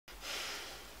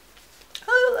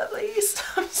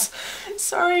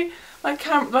sorry. My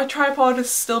tripod is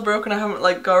still broken. I haven't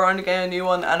like got around to getting a new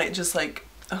one, and it just like,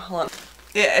 oh, hold on.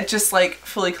 Yeah, it just like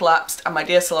fully collapsed and my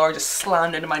DSLR just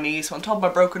slammed into my knee, so on top of my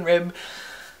broken rib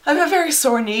I have a very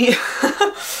sore knee.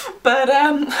 But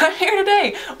I'm here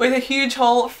today with a huge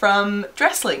haul from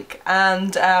DressLink,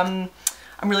 and I'm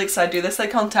really excited to do this. They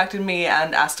contacted me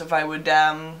and asked if I would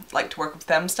like to work with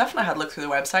them and stuff, and I had a look through the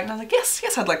website and I was like, yes,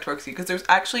 I'd like to work with you, because there's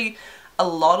actually a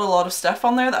lot of stuff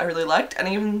on there that I really liked, and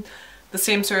even the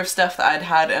same sort of stuff that I'd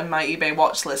had in my eBay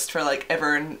watch list for like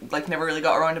ever and like never really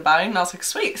got around to buying, and I was like,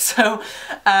 sweet. So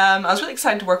I was really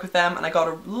excited to work with them, and I got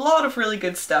a lot of really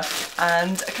good stuff,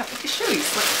 and I can't wait to show you.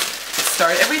 So let's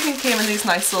start. Everything came in these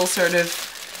nice little sort of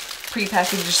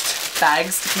pre-packaged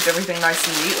bags to keep everything nice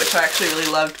and neat, which I actually really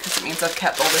loved because it means I've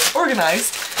kept all this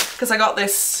organised, because I got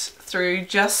this through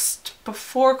just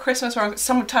before Christmas, or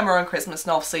sometime around Christmas,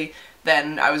 and obviously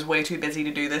then I was way too busy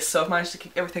to do this, so I've managed to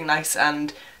keep everything nice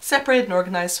and separated and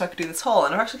organised so I could do this haul.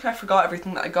 And I've actually kind of forgot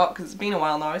everything that I got because it's been a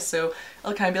while now, so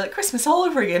it'll kind of be like Christmas all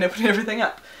over again, opening everything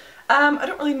up. I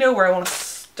don't really know where I want to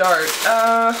start.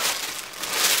 I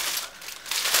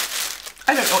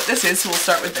don't know what this is, so we'll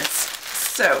start with this.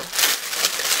 So,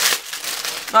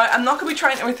 now I'm not going to be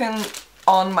trying everything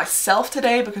on myself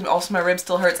today because also my rib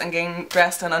still hurts, and getting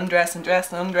dressed and undressed and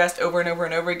dressed and undressed over and over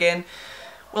and over again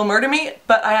will murder me.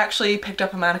 But I actually picked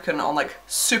up a mannequin on like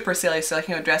super sale, so like,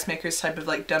 you know, dressmakers type of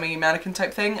like dummy mannequin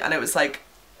type thing, and it was like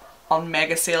on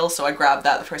mega sale, so I grabbed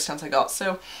that the first chance I got.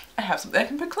 So I have something I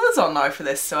can put clothes on now for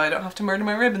this, so I don't have to murder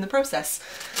my rib in the process.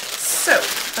 So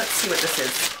let's see what this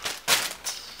is.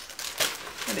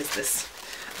 What is this?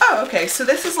 Oh, okay, so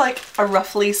this is like a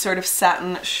ruffly sort of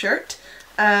satin shirt.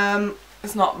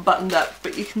 It's not buttoned up,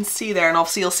 but you can see there, and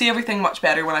obviously you'll see everything much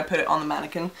better when I put it on the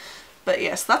mannequin. But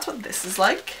yes, that's what this is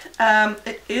like.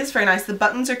 It is very nice. The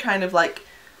buttons are kind of like,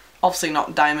 obviously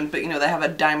not diamond, but you know, they have a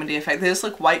diamondy effect. They just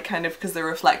look white kind of because they're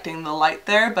reflecting the light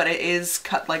there, but it is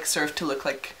cut like sort of to look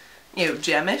like, you know,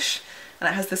 gemish. And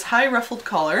it has this high ruffled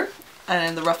collar, and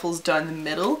then the ruffles down the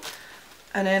middle.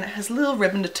 And then it has a little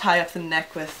ribbon to tie up the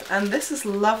neck with, and this is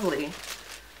lovely.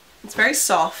 It's very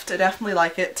soft, I definitely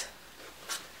like it.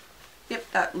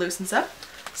 Yep, that loosens up.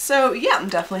 So yeah, I'm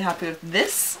definitely happy with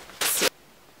this.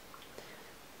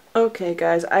 Okay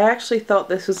guys, I actually thought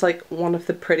this was like one of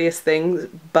the prettiest things,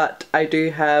 but I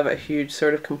do have a huge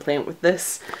sort of complaint with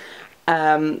this.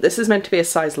 This is meant to be a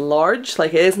size large,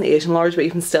 like it is an Asian large, but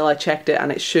even still I checked it and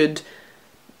it should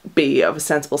be of a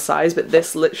sensible size, but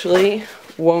this literally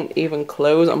won't even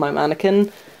close on my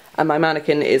mannequin, and my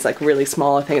mannequin is like really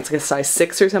small. I think it's like a size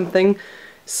 6 or something,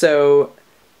 so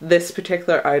this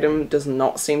particular item does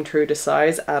not seem true to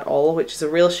size at all, which is a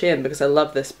real shame because I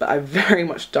love this, but I very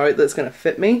much doubt that it's going to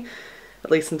fit me, at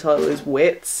least until I lose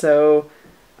weight, so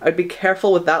I'd be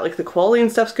careful with that. Like the quality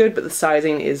and stuff's good, but the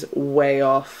sizing is way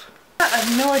off. I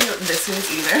have no idea what this is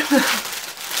either.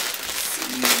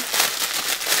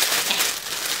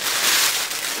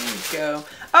 There we go.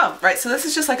 Oh, right, so this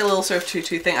is just like a little sort of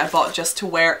tutu thing I bought just to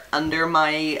wear under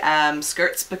my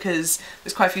skirts, because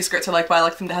there's quite a few skirts I like, but I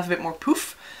like them to have a bit more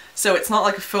poof. So it's not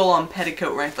like a full-on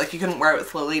petticoat or anything, like you couldn't wear it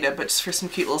with Lolita, but just for some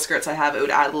cute little skirts I have, it would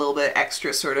add a little bit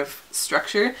extra sort of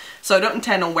structure. So I don't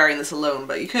intend on wearing this alone,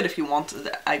 but you could if you wanted,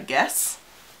 I guess.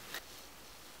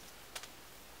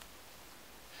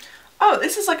 Oh,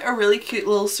 this is like a really cute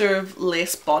little sort of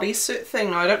lace bodysuit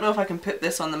thing. Now I don't know if I can put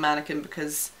this on the mannequin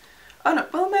because, oh no,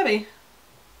 well maybe.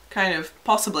 Kind of,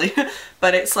 possibly,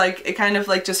 but it's like, it kind of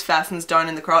like just fastens down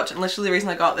in the crotch, and literally the reason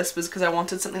I got this was because I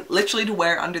wanted something literally to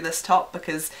wear under this top,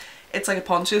 because it's like a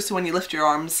poncho, so when you lift your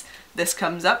arms this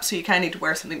comes up, so you kind of need to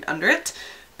wear something under it.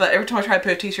 But every time I try to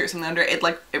put a t-shirt or something under it,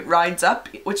 it rides up,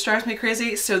 which drives me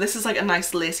crazy. So this is like a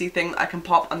nice lacy thing that I can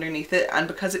pop underneath it, and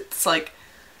because it's like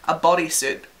a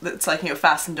bodysuit that's like, you know,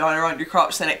 fastened down around your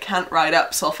crotch, then it can't ride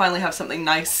up, so I'll finally have something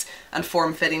nice and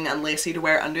form-fitting and lacy to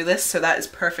wear under this, so that is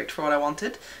perfect for what I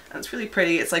wanted. And it's really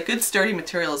pretty. It's like good sturdy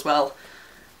material as well.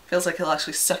 Feels like it'll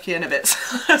actually suck you in a bit,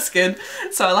 so that's good.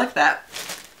 So I like that.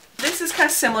 This is kind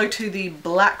of similar to the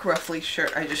black ruffly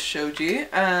shirt I just showed you.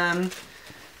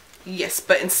 Yes,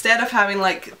 but instead of having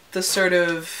like the sort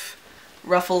of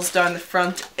ruffles down the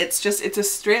front, it's a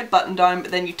straight button down,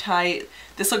 but then you tie,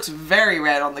 this looks very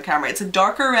red on the camera. It's a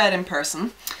darker red in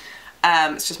person.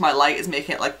 It's just my light is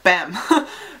making it like bam.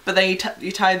 But then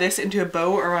you tie this into a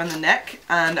bow around the neck,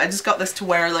 and I just got this to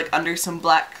wear like under some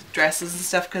black dresses and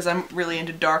stuff because I'm really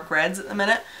into dark reds at the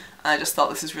minute. And I just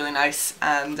thought this was really nice,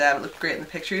 and it looked great in the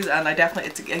pictures, and I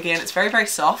definitely, again, it's very, very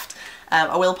soft.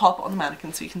 I will pop it on the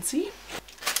mannequin so you can see.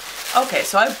 Okay,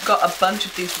 so I've got a bunch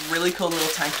of these really cool little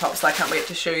tank tops that I can't wait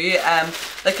to show you.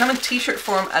 They come in t-shirt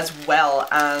form as well,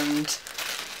 and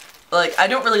like, I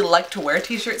don't really like to wear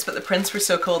t-shirts, but the prints were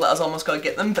so cool that I was almost gonna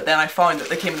get them, but then I found that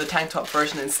they came in the tank top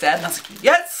version instead, and I was like,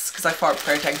 yes! Because I far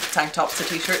prefer tank tops to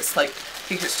t-shirts. Like,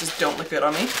 t-shirts just don't look good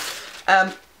on me.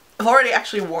 I've already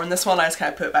actually worn this one, I just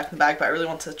kind of put it back in the bag, but I really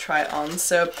want to try it on.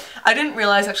 So I didn't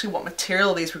realise actually what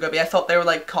material these were going to be. I thought they were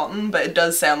like cotton, but it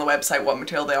does say on the website what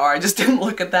material they are. I just didn't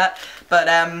look at that. But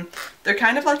they're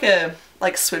kind of like a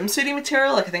swimsuity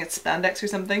material, like I think it's spandex or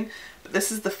something. But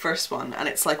this is the first one, and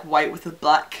it's like white with a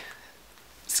black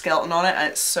skeleton on it,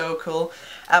 and it's so cool.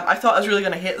 I thought I was really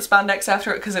going to hate the spandex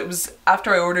after it, because it was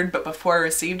after I ordered but before I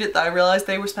received it that I realised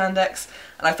they were spandex,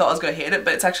 and I thought I was going to hate it,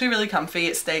 but it's actually really comfy,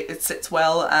 it sits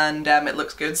well, and it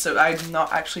looks good, so I'm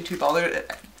not actually too bothered. It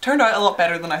turned out a lot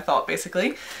better than I thought,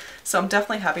 basically, so I'm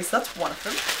definitely happy. So that's one of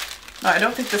them. Now I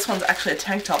don't think this one's actually a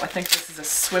tank top, I think this is a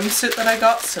swimsuit that I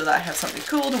got so that I have something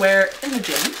cool to wear in the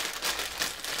gym.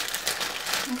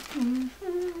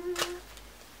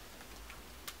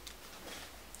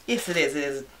 Yes, it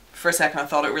is. For a second I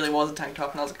thought it really was a tank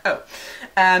top, and I was like, oh.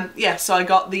 Yeah, so I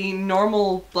got the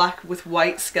normal black with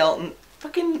white skeleton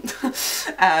fucking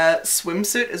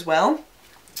swimsuit as well.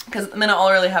 Because at the minute all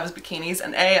I really have is bikinis,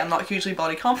 and I'm not hugely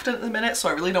body confident at the minute, so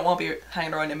I really don't want to be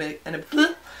hanging around in a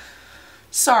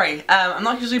Sorry, I'm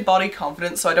not usually body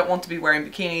confident, so I don't want to be wearing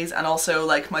bikinis, and also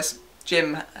like my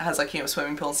gym has like, you know,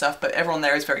 swimming pool and stuff, but everyone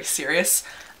there is very serious.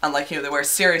 And like, you know, they wear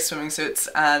serious swimming suits,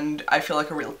 and I feel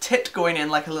like a real tit going in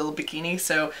like a little bikini,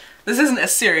 so this isn't a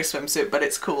serious swimsuit, but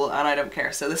it's cool and I don't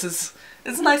care. So it's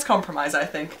a nice compromise, I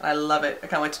think. I love it. I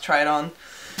can't wait to try it on.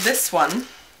 This one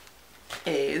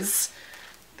is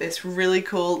this really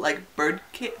cool like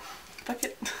birdcage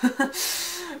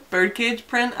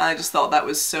print. I just thought that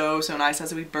was so nice. It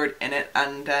has a wee bird in it,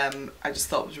 and I just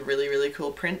thought it was a really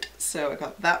cool print, so I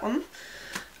got that one.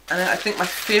 And then I think my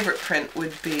favourite print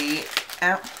would be,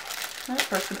 fuck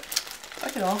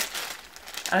it all.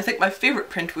 And I think my favourite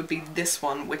print would be this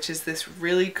one, which is this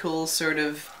really cool sort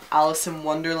of Alice in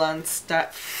Wonderland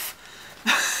stuff.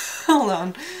 Hold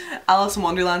on. Alice in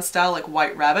Wonderland style, like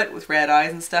white rabbit with red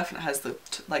eyes and stuff, and it has the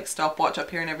like stopwatch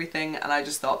up here and everything, and I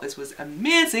just thought this was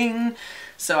amazing,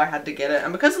 so I had to get it.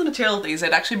 And because of the material of these,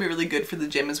 it'd actually be really good for the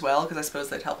gym as well, because I suppose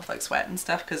they'd help with like sweat and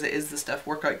stuff, because it is the stuff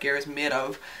workout gear is made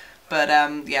of. But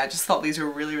yeah, I just thought these were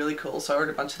really cool, so I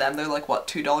ordered a bunch of them. They're like, what,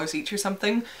 $2 each or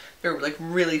something? They're like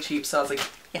really cheap, so I was like,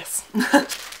 yes.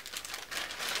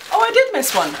 Oh, I did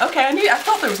miss one. Okay, I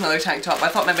thought there was another tank top. I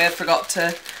thought maybe I forgot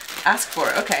to ask for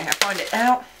it. Okay, I found it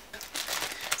out.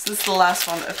 So this is the last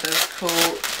one of those cool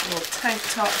little tank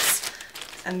tops.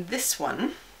 And this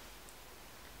one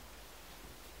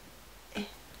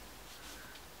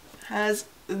has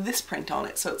this print on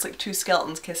it, so it's like two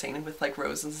skeletons kissing with like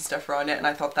roses and stuff around it, and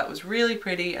I thought that was really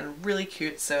pretty and really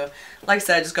cute. So like I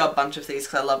said, I just got a bunch of these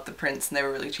because I loved the prints and they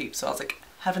were really cheap, so I was like,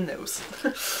 having those.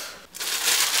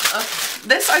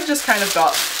 This I just kind of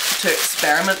got to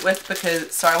experiment with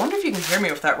because, sorry, I wonder if you can hear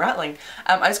me with that rattling.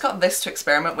 I just got this to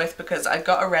experiment with because I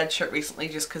got a red shirt recently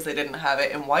just because they didn't have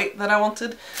it in white that I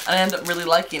wanted, and I ended up really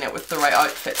liking it with the right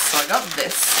outfits, so I got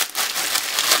this.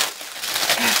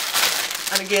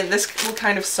 And again, this will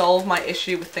kind of solve my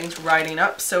issue with things riding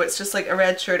up. So it's just like a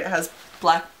red shirt, it has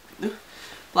black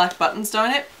buttons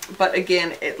down it, but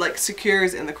again, it like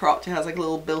secures in the crotch. It has like a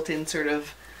little built-in sort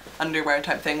of underwear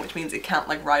type thing, which means it can't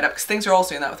like ride up, because things are also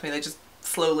doing that with me. They just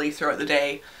slowly throughout the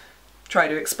day try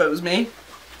to expose me.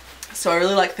 So I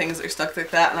really like things that are stuck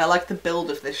like that, and I like the build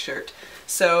of this shirt.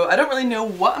 So I don't really know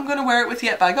what I'm going to wear it with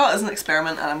yet, but I got it as an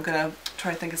experiment and I'm going to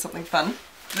try to think of something fun.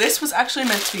 This was actually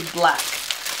meant to be black,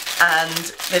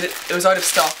 and it was out of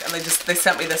stock, and they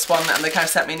sent me this one, and they kind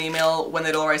of sent me an email when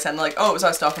they'd already sent like, oh, it was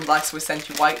out of stock in black, so we sent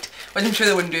you white, which I'm sure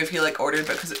they wouldn't do if you like ordered,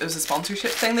 but because it was a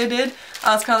sponsorship thing they did,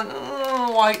 I was kind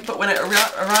of white. But when it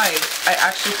arrived, I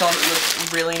actually thought it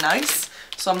looked really nice,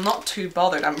 so I'm not too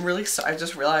bothered. I'm really sorry. I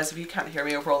just realized if you can't hear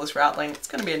me over all this rattling, it's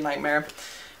gonna be a nightmare.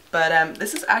 But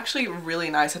this is actually really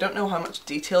nice. I don't know how much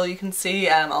detail you can see.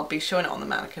 I'll be showing it on the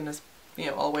mannequin as you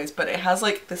know, always, but it has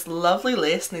like this lovely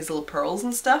lace and these little pearls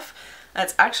and stuff, and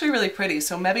it's actually really pretty.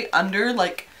 So maybe under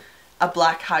like a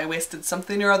black high-waisted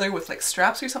something or other with like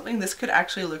straps or something, this could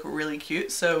actually look really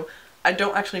cute. So I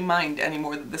don't actually mind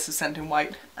anymore that this is sent in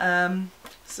white.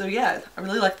 So yeah, I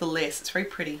really like the lace. It's very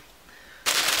pretty.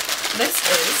 This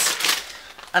is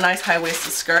a nice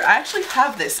high-waisted skirt. I actually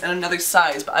have this in another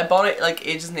size, but I bought it like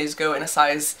ages and ages ago in a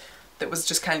size that was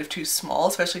just kind of too small,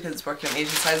 especially because it's working on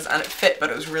Asian sizes, and it fit, but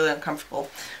it was really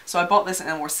uncomfortable. So I bought this in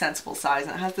a more sensible size,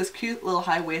 and it has this cute little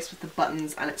high waist with the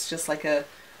buttons, and it's just like a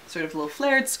sort of little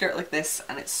flared skirt like this,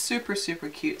 and it's super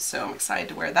cute, so I'm excited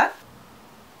to wear that.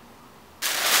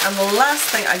 And the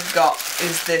last thing I got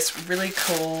is this really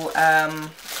cool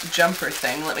jumper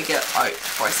thing. Let me get it out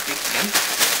before I speak again.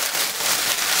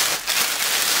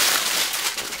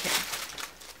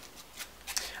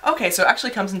 Okay, so it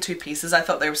actually comes in two pieces. I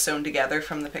thought they were sewn together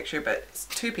from the picture, but it's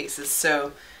two pieces.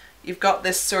 So you've got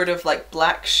this sort of like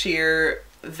black sheer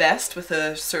vest with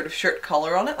a sort of shirt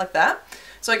collar on it, like that.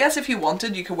 So I guess if you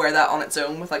wanted, you could wear that on its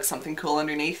own with like something cool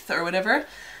underneath or whatever.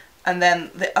 And then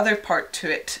the other part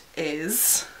to it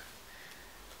is,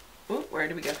 oh, where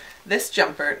do we go? This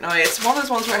jumper. Now it's one of those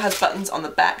ones where it has buttons on the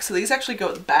back. So these actually go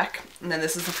at the back, and then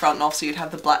this is the front and off, so you'd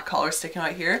have the black collar sticking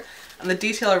out here. And the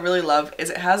detail I really love is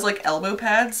it has like elbow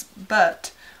pads,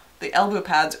 but the elbow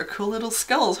pads are cool little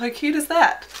skulls. How cute is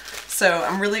that? So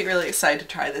I'm really, really excited to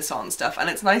try this on and stuff. And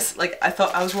it's nice, like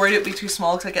I was worried it would be too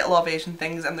small because I get a lot of Asian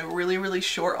things and they're really, really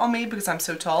short on me because I'm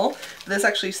so tall. But this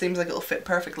actually seems like it'll fit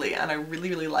perfectly and I really,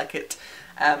 really like it.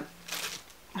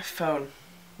 My phone.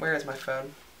 Where is my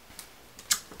phone?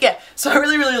 Yeah, so I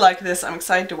really, really like this. I'm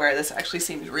excited to wear this. It actually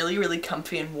seems really, really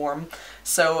comfy and warm.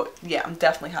 So yeah, I'm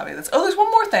definitely happy with this. Oh, there's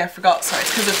one more thing I forgot. Sorry, it's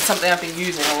because it's something I've been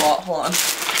using a lot. Hold on.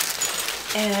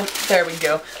 And there we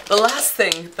go. The last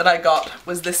thing that I got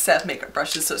was this set of makeup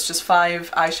brushes. So it's just 5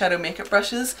 eyeshadow makeup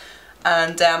brushes.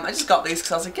 And I just got these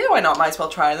because I was like, yeah, why not? Might as well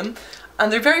try them.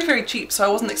 And they're very, very cheap. So I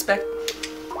wasn't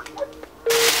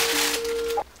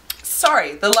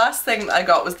Sorry, the last thing that I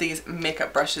got was these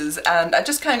makeup brushes. And I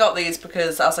just kind of got these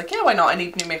because I was like, yeah, why not? I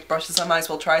need new makeup brushes. I might as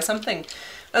well try something.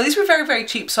 Now these were very, very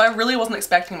cheap. So I really wasn't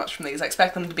expecting much from these. I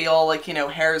expect them to be all like, you know,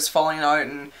 hairs falling out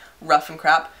and rough and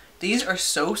crap. These are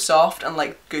so soft and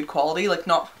like good quality, like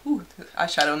not, ooh,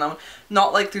 eyeshadow on that one,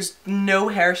 not like there's no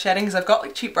hair shedding, because I've got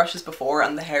like cheap brushes before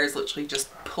and the hairs literally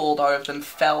just pulled out of them,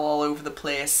 fell all over the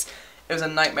place. It was a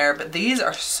nightmare, but these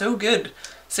are so good.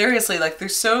 Seriously, like they're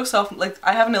so soft. Like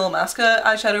I have an Illamasqua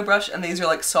eyeshadow brush and these are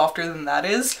like softer than that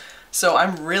is. So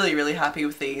I'm really, really happy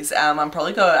with these. I'm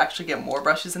probably going to actually get more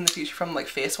brushes in the future from like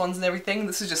face ones and everything.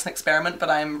 This is just an experiment, but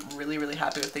I'm really, really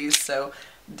happy with these. So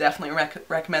definitely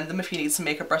recommend them if you need some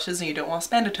makeup brushes and you don't want to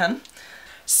spend a ton.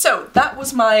 So that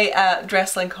was my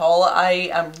DressLink haul. I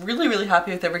am really, really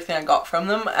happy with everything I got from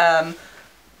them. I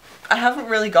haven't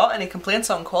really got any complaints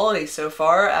on quality so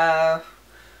far.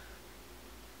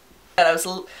 And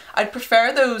I'd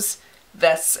prefer those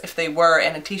vests if they were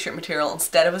in a t-shirt material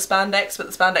instead of a spandex, but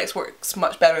the spandex works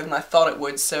much better than I thought it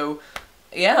would, so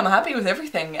yeah, I'm happy with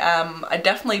everything. I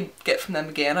definitely get from them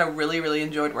again. I really, really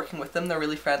enjoyed working with them. They're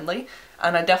really friendly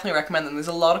and I definitely recommend them. There's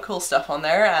a lot of cool stuff on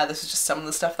there. This is just some of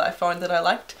the stuff that I found that I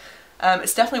liked.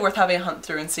 It's definitely worth having a hunt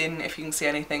through and seeing if you can see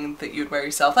anything that you'd wear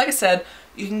yourself. Like I said,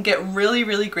 you can get really,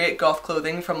 really great goth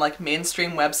clothing from like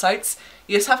mainstream websites.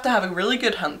 You just have to have a really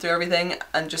good hunt through everything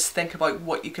and just think about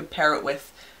what you could pair it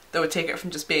with that would take it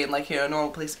from just being like, you know, a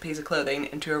normal piece of clothing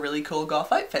into a really cool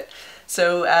goth outfit.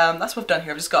 So that's what I've done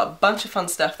here. I've just got a bunch of fun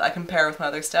stuff that I can pair with my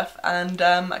other stuff and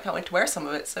I can't wait to wear some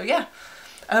of it. So yeah,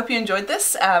 I hope you enjoyed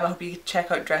this. I hope you check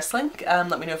out DressLink.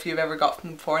 Let me know if you've ever got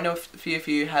them before. I know a few of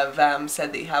you have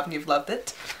said that you have and you've loved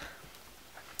it.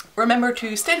 Remember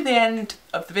to stay to the end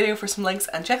of the video for some links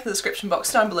and check the description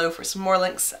box down below for some more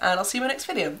links, and I'll see you in my next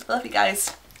video. I love you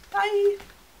guys. Bye!